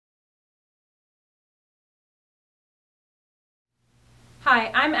Hi,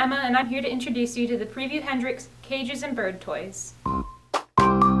 I'm Emma and I'm here to introduce you to the Prevue Hendryx cages and bird toys.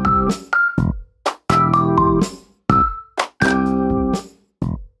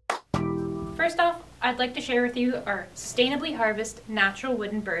 First off, I'd like to share with you our sustainably harvested natural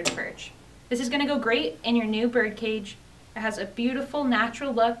wooden bird perch. This is going to go great in your new bird cage. It has a beautiful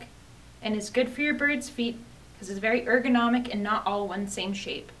natural look and is good for your bird's feet because it's very ergonomic and not all one same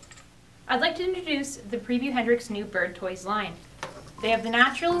shape. I'd like to introduce the Prevue Hendryx new bird toys line. They have the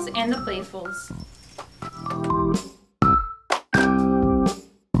naturals and the playfuls.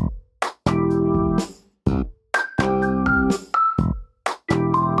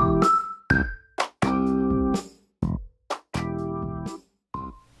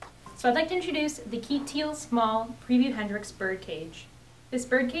 So I'd like to introduce the Keat Teal Small Prevue Hendryx bird cage. This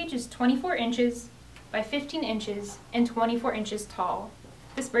bird cage is 24 inches by 15 inches and 24 inches tall.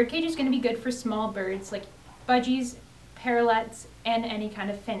 This bird cage is going to be good for small birds like budgies, parrotlets, and any kind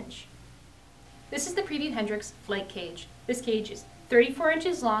of finch. This is the Prevue Hendryx flight cage. This cage is 34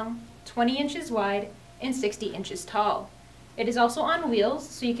 inches long, 20 inches wide, and 60 inches tall. It is also on wheels,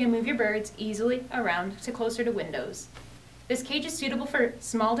 so you can move your birds easily around to closer to windows. This cage is suitable for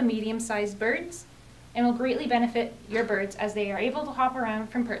small to medium-sized birds and will greatly benefit your birds as they are able to hop around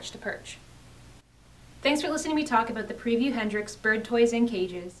from perch to perch. Thanks for listening to me talk about the Prevue Hendryx bird toys and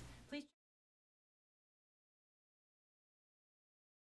cages.